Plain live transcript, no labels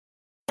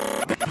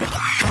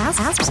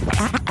Ask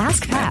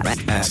Pat.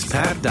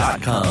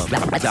 AskPat.com.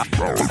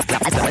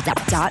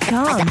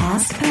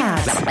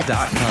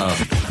 AskPat.com.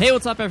 Hey,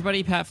 what's up,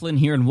 everybody? Pat Flynn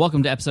here, and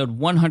welcome to episode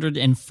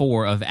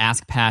 104 of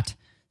Ask Pat.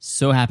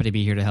 So happy to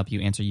be here to help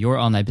you answer your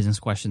online business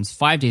questions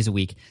 5 days a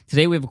week.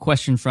 Today we have a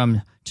question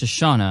from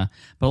Tashana,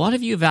 but a lot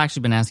of you have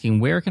actually been asking,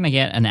 where can I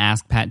get an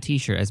Ask Pat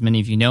t-shirt? As many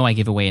of you know, I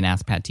give away an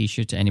Ask Pat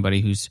t-shirt to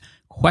anybody whose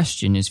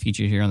question is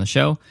featured here on the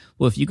show.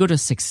 Well, if you go to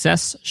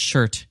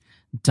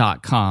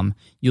successshirt.com,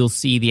 you'll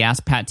see the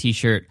Ask Pat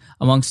t-shirt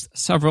amongst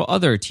several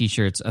other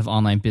t-shirts of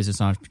online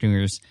business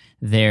entrepreneurs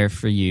there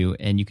for you,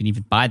 and you can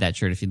even buy that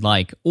shirt if you'd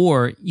like,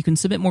 or you can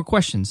submit more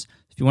questions.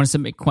 If you want to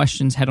submit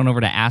questions, head on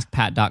over to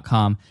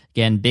askpat.com.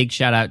 Again, big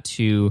shout out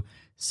to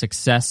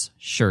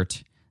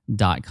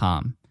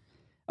successshirt.com.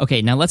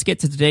 Okay, now let's get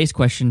to today's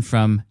question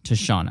from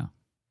Tashana.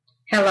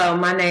 Hello,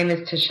 my name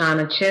is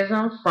Tashana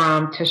Chisholm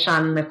from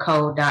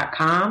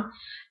TashanaNicole.com,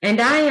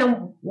 and I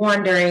am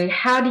wondering,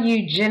 how do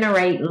you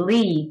generate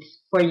leads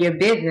for your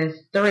business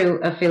through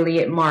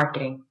affiliate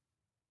marketing?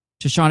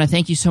 Tashana,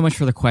 thank you so much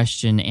for the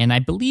question, and I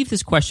believe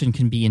this question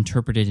can be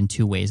interpreted in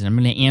two ways, and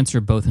I'm going to answer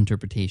both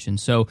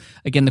interpretations. So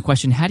again, the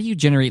question, how do you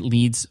generate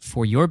leads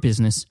for your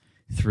business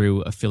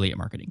through affiliate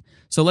marketing?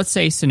 So let's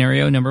say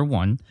scenario number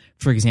one,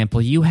 for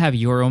example, you have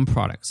your own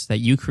products that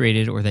you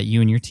created or that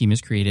you and your team has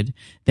created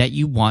that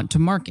you want to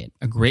market.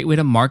 A great way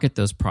to market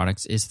those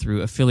products is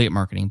through affiliate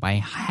marketing by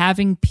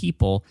having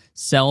people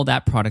sell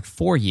that product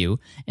for you,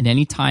 and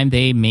anytime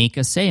they make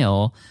a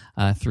sale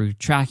through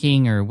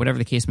tracking or whatever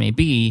the case may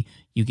be,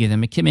 you give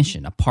them a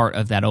commission, a part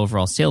of that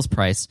overall sales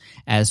price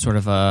as sort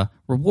of a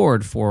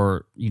reward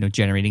for,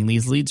 generating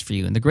these leads for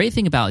you. And the great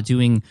thing about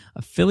doing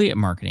affiliate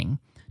marketing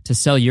to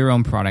sell your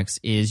own products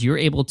is you're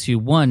able to,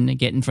 one,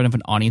 get in front of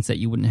an audience that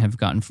you wouldn't have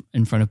gotten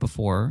in front of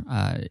before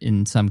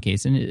in some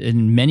cases,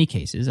 in many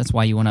cases. That's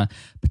why you want to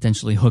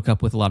potentially hook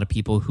up with a lot of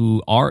people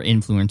who are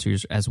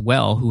influencers as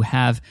well, who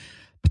have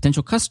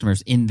potential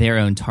customers in their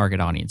own target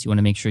audience. You want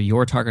to make sure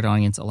your target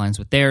audience aligns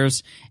with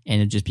theirs, and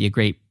it'd just be a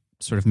great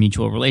sort of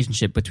mutual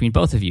relationship between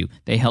both of you.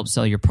 They help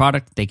sell your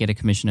product, they get a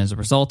commission as a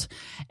result.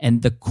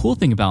 And the cool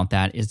thing about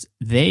that is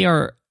they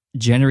are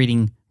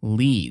generating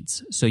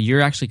leads. So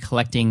you're actually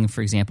collecting,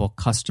 for example,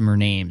 customer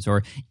names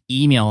or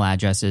email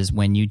addresses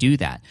when you do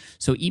that.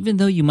 So even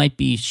though you might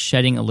be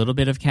shedding a little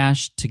bit of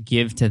cash to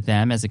give to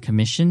them as a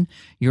commission,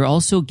 you're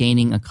also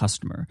gaining a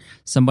customer,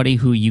 somebody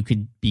who you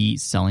could be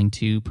selling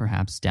to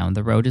perhaps down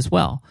the road as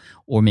well,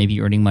 or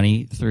maybe earning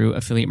money through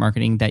affiliate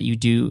marketing that you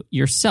do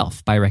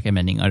yourself by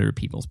recommending other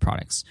people's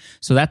products.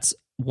 So that's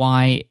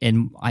why,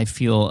 and I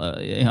feel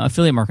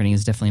affiliate marketing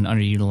is definitely an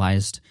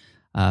underutilized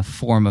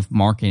form of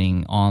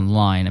marketing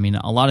online. I mean,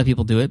 a lot of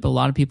people do it, but a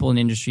lot of people in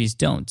industries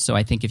don't. So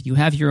I think if you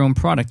have your own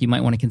product, you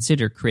might want to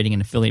consider creating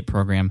an affiliate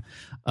program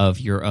of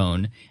your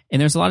own.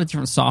 And there's a lot of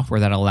different software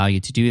that allow you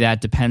to do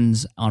that.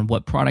 Depends on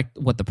what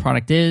the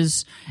product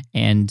is,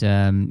 and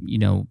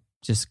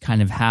just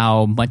kind of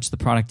how much the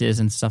product is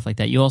and stuff like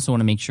that. You also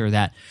want to make sure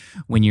that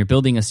when you're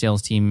building a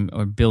sales team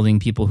or building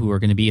people who are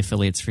going to be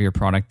affiliates for your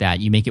product, that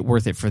you make it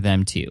worth it for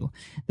them too.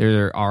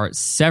 There are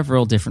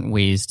several different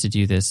ways to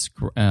do this.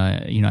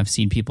 I've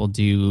seen people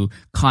do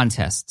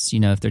contests.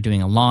 If they're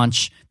doing a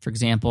launch, for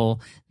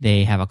example,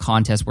 they have a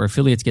contest where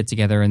affiliates get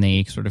together and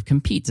they sort of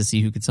compete to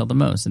see who could sell the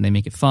most, and they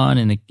make it fun,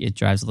 and it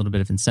drives a little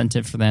bit of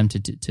incentive for them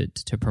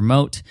to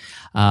promote.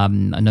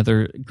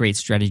 Another great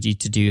strategy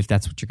to do, if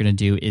that's what you're going to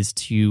do, is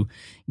to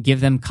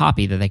give them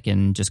copy that they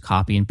can just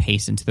copy and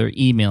paste into their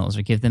emails,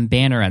 or give them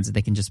banner ads that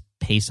they can just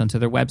paste onto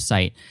their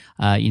website,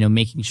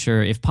 making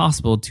sure, if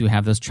possible, to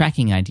have those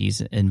tracking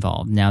IDs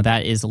involved. Now,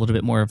 that is a little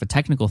bit more of a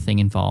technical thing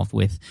involved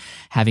with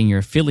having your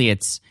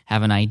affiliates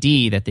have an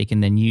ID that they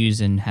can then use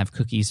and have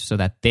cookies so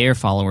that their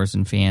followers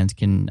and fans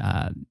can,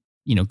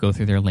 go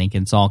through their link,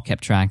 and it's all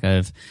kept track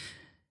of.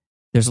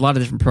 There's a lot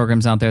of different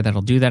programs out there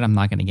that'll do that. I'm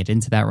not going to get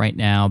into that right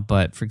now,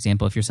 but for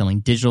example, if you're selling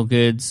digital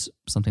goods,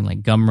 something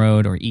like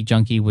Gumroad or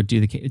eJunkie would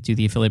do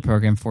the affiliate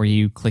program for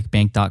you.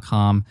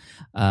 ClickBank.com.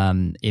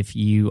 If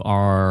you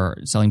are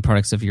selling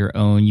products of your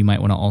own, you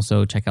might want to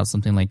also check out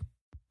something like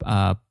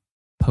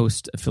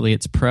Post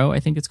Affiliates Pro,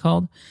 I think it's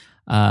called,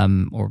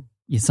 or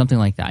something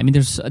like that. I mean,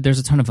 there's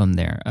a ton of them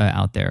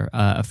out there.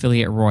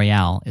 Affiliate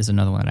Royale is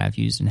another one that I've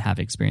used and have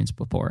experienced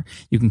before.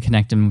 You can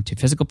connect them to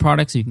physical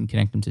products. You can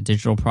connect them to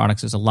digital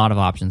products. There's a lot of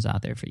options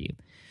out there for you.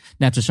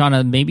 Now,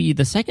 Tashana, maybe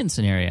the second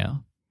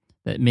scenario,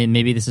 that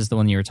maybe this is the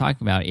one you were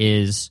talking about,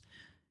 is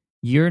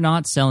you're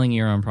not selling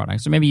your own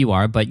products, or maybe you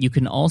are, but you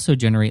can also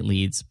generate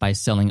leads by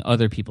selling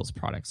other people's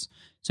products.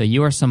 So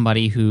you are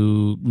somebody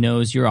who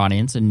knows your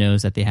audience and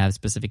knows that they have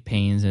specific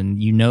pains,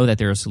 and you know that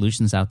there are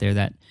solutions out there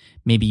that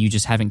maybe you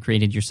just haven't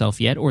created yourself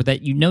yet, or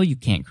that you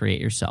can't create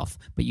yourself,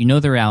 but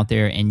they're out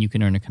there and you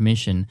can earn a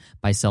commission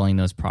by selling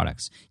those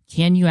products.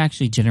 Can you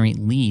actually generate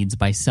leads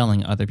by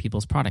selling other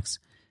people's products?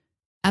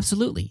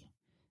 Absolutely.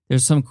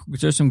 There's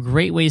some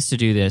great ways to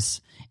do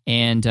this,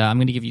 and I'm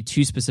going to give you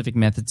two specific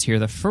methods here.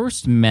 The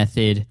first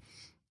method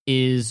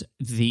is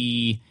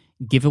the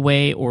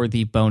giveaway or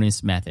the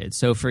bonus method.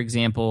 So, for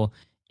example,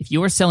 if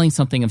you are selling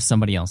something of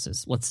somebody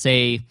else's, let's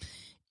say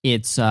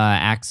it's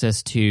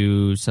access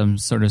to some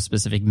sort of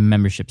specific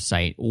membership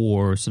site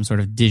or some sort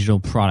of digital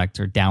product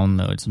or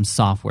download, some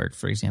software,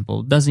 for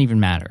example, it doesn't even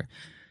matter.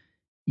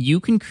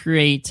 You can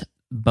create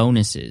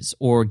bonuses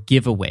or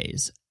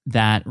giveaways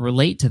that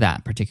relate to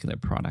that particular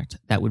product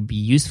that would be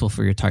useful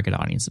for your target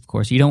audience. Of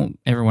course, you don't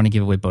ever want to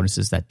give away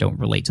bonuses that don't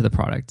relate to the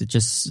product. It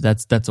just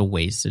that's a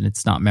waste, and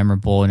it's not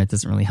memorable, and it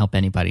doesn't really help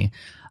anybody.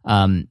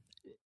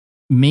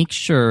 Make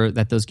sure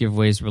that those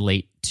giveaways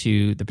relate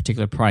to the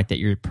particular product that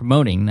you're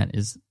promoting, that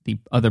is the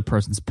other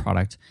person's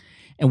product.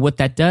 And what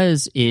that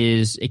does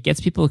is it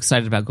gets people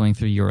excited about going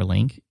through your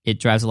link. It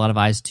drives a lot of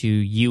eyes to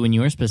you and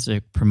your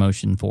specific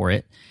promotion for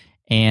it.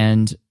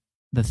 And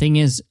the thing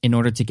is, in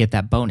order to get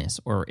that bonus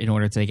or in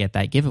order to get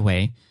that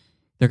giveaway,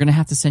 they're going to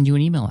have to send you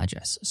an email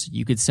address. So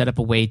you could set up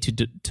a way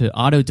to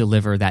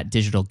auto-deliver that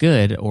digital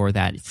good or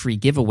that free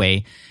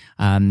giveaway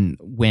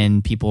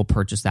when people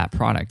purchase that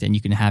product. And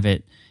you can have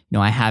it,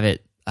 I have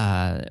it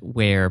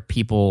where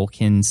people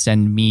can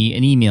send me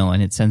an email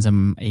and it sends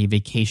them a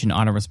vacation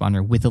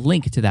autoresponder with a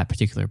link to that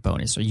particular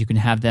bonus. Or you can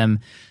have them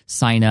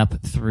sign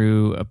up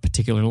through a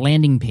particular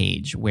landing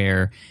page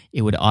where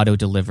it would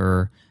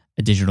auto-deliver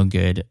a digital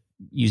good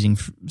using,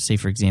 say,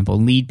 for example,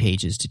 lead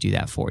pages to do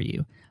that for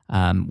you.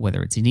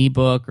 Whether it's an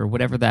ebook or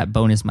whatever that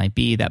bonus might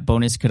be, that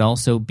bonus could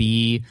also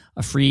be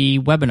a free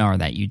webinar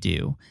that you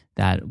do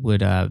that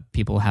would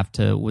people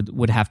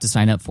would have to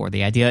sign up for.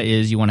 The idea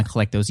is you want to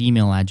collect those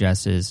email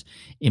addresses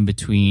in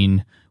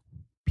between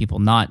people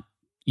not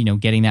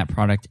getting that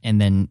product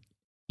and then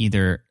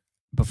either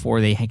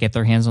before they get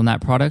their hands on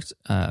that product,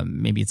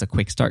 maybe it's a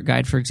quick start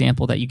guide, for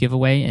example, that you give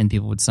away and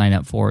people would sign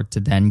up for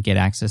to then get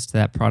access to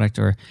that product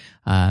or,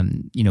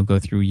 go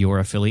through your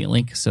affiliate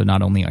link. So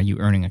not only are you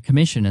earning a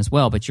commission as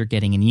well, but you're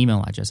getting an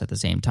email address at the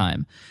same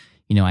time.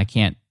 I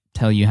can't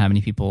tell you how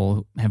many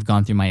people have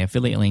gone through my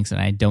affiliate links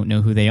and I don't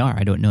know who they are.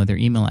 I don't know their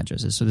email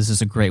addresses. So this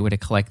is a great way to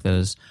collect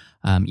those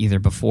either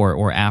before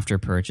or after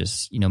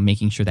purchase,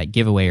 making sure that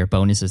giveaway or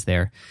bonus is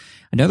there.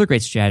 Another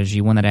great strategy,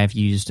 one that I've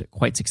used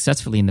quite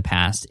successfully in the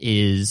past,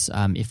 is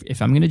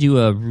if I'm going to do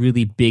a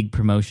really big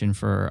promotion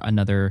for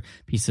another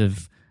piece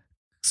of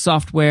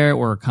software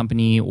or a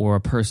company or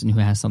a person who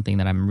has something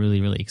that I'm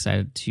really, really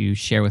excited to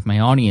share with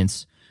my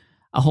audience,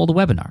 I'll hold a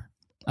webinar.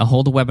 I'll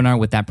hold a webinar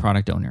with that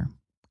product owner.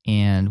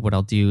 And what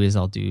I'll do is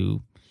I'll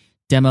do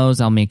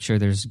demos. I'll make sure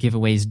there's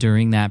giveaways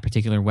during that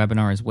particular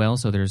webinar as well,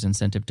 so there's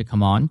incentive to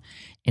come on.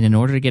 And in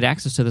order to get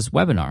access to this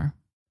webinar,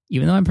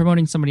 even though I'm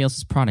promoting somebody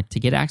else's product, to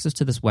get access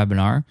to this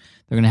webinar,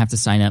 they're going to have to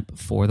sign up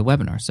for the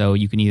webinar. So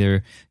you can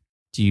either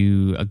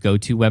do a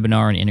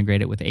GoToWebinar and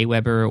integrate it with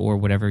Aweber or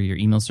whatever your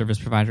email service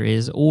provider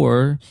is,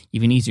 or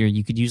even easier,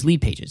 you could use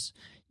lead pages.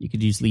 You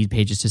could use lead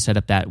pages to set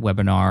up that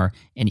webinar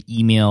and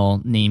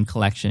email name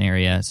collection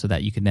area so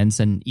that you can then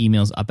send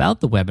emails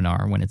about the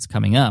webinar when it's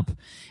coming up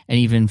and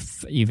even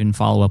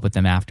follow up with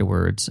them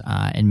afterwards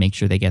and make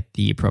sure they get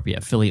the appropriate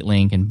affiliate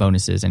link and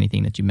bonuses,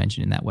 anything that you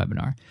mentioned in that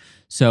webinar.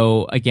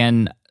 So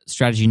again,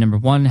 strategy number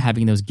one,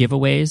 having those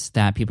giveaways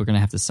that people are going to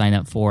have to sign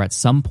up for at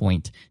some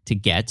point to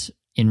get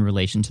in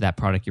relation to that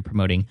product you're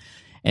promoting.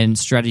 And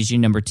strategy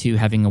number two,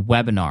 having a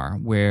webinar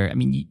where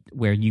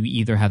you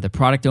either have the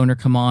product owner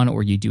come on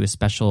or you do a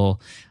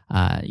special,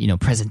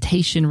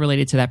 presentation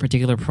related to that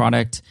particular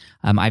product.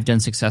 I've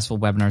done successful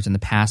webinars in the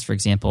past, for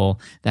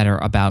example, that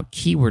are about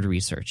keyword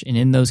research. And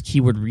in those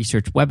keyword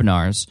research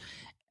webinars,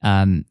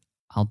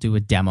 I'll do a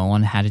demo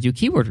on how to do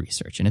keyword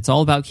research. And it's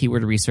all about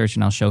keyword research,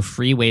 and I'll show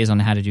free ways on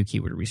how to do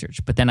keyword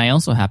research. But then I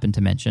also happen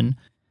to mention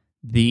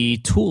the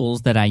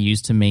tools that I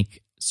use to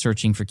make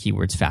searching for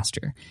keywords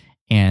faster.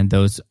 And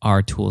those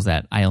are tools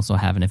that I also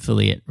have an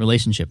affiliate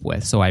relationship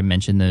with. So I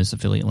mention those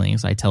affiliate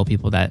links. I tell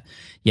people that,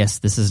 yes,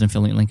 this is an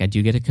affiliate link. I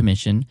do get a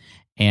commission.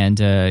 And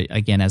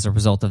again, as a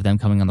result of them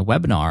coming on the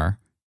webinar,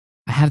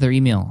 I have their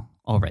email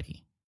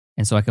already.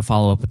 And so I could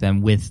follow up with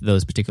them with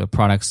those particular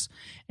products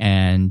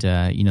and,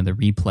 the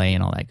replay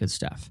and all that good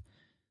stuff.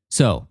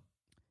 So,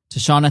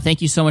 Tashana,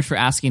 thank you so much for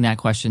asking that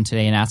question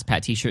today. An Ask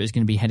Pat t-shirt is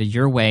going to be headed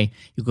your way.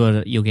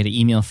 You'll get an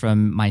email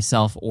from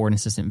myself or an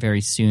assistant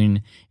very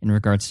soon in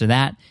regards to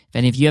that. If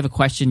any of you have a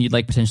question you'd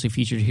like potentially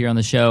featured here on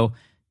the show,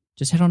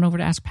 just head on over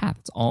to Ask Pat.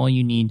 That's all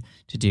you need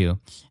to do.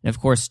 And of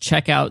course,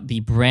 check out the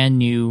brand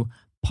new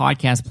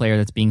podcast player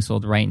that's being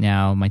sold right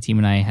now. My team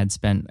and I had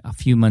spent a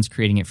few months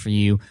creating it for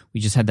you. We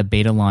just had the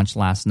beta launch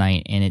last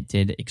night and it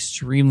did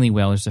extremely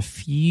well. There's a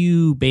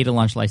few beta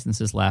launch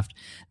licenses left.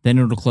 Then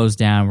it'll close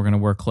down. We're going to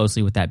work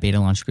closely with that beta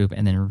launch group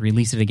and then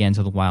release it again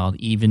to the wild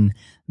even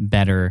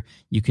better.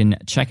 You can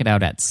check it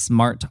out at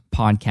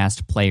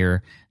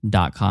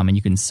smartpodcastplayer.com and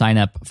you can sign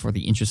up for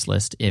the interest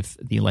list if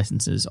the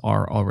licenses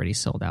are already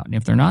sold out. And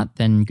if they're not,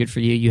 then good for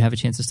you. You have a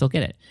chance to still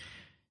get it.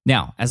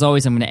 Now, as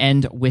always, I'm going to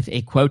end with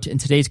a quote, and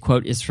today's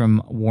quote is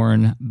from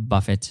Warren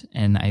Buffett,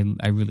 and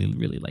I really,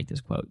 really like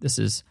this quote. This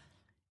is,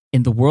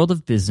 in the world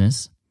of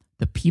business,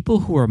 the people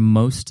who are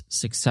most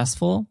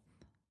successful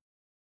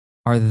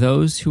are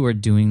those who are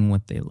doing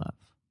what they love.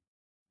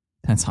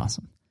 That's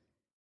awesome.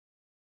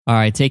 All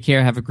right, take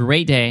care, have a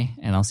great day,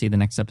 and I'll see you in the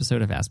next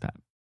episode of Ask Pat.